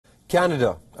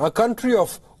Canada, a country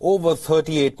of over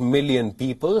 38 million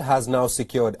people, has now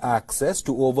secured access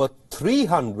to over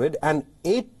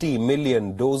 380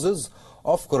 million doses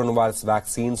of coronavirus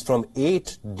vaccines from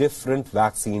 8 different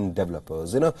vaccine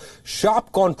developers. In a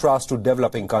sharp contrast to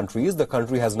developing countries, the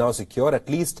country has now secured at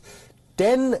least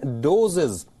 10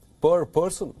 doses per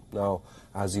person. Now,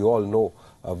 as you all know,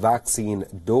 a vaccine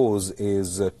dose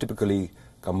is typically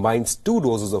combines 2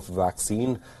 doses of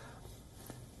vaccine.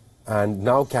 And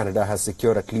now Canada has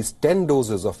secured at least 10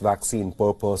 doses of vaccine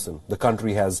per person. The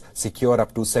country has secured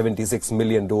up to 76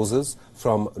 million doses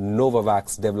from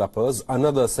Novavax developers,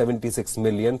 another 76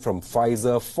 million from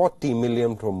Pfizer, 40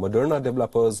 million from Moderna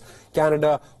developers.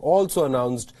 Canada also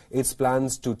announced its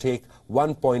plans to take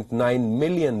 1.9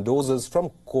 million doses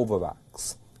from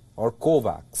COVAX.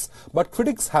 But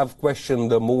critics have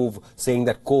questioned the move, saying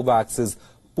that COVAX is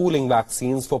pooling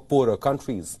vaccines for poorer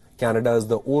countries. Canada is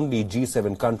the only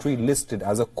G7 country listed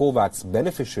as a COVAX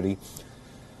beneficiary.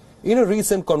 In a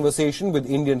recent conversation with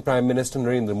Indian Prime Minister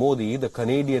Narendra Modi, the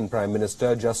Canadian Prime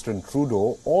Minister Justin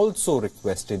Trudeau also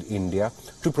requested India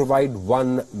to provide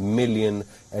 1 million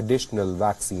additional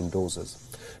vaccine doses.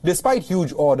 Despite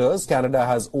huge orders, Canada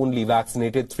has only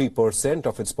vaccinated 3%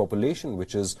 of its population,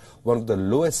 which is one of the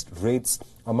lowest rates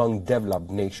among developed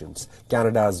nations.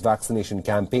 Canada's vaccination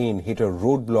campaign hit a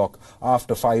roadblock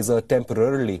after Pfizer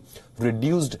temporarily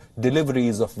reduced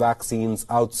deliveries of vaccines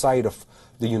outside of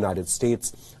the United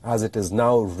States, as it is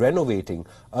now renovating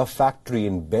a factory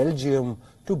in Belgium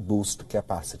to boost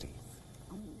capacity.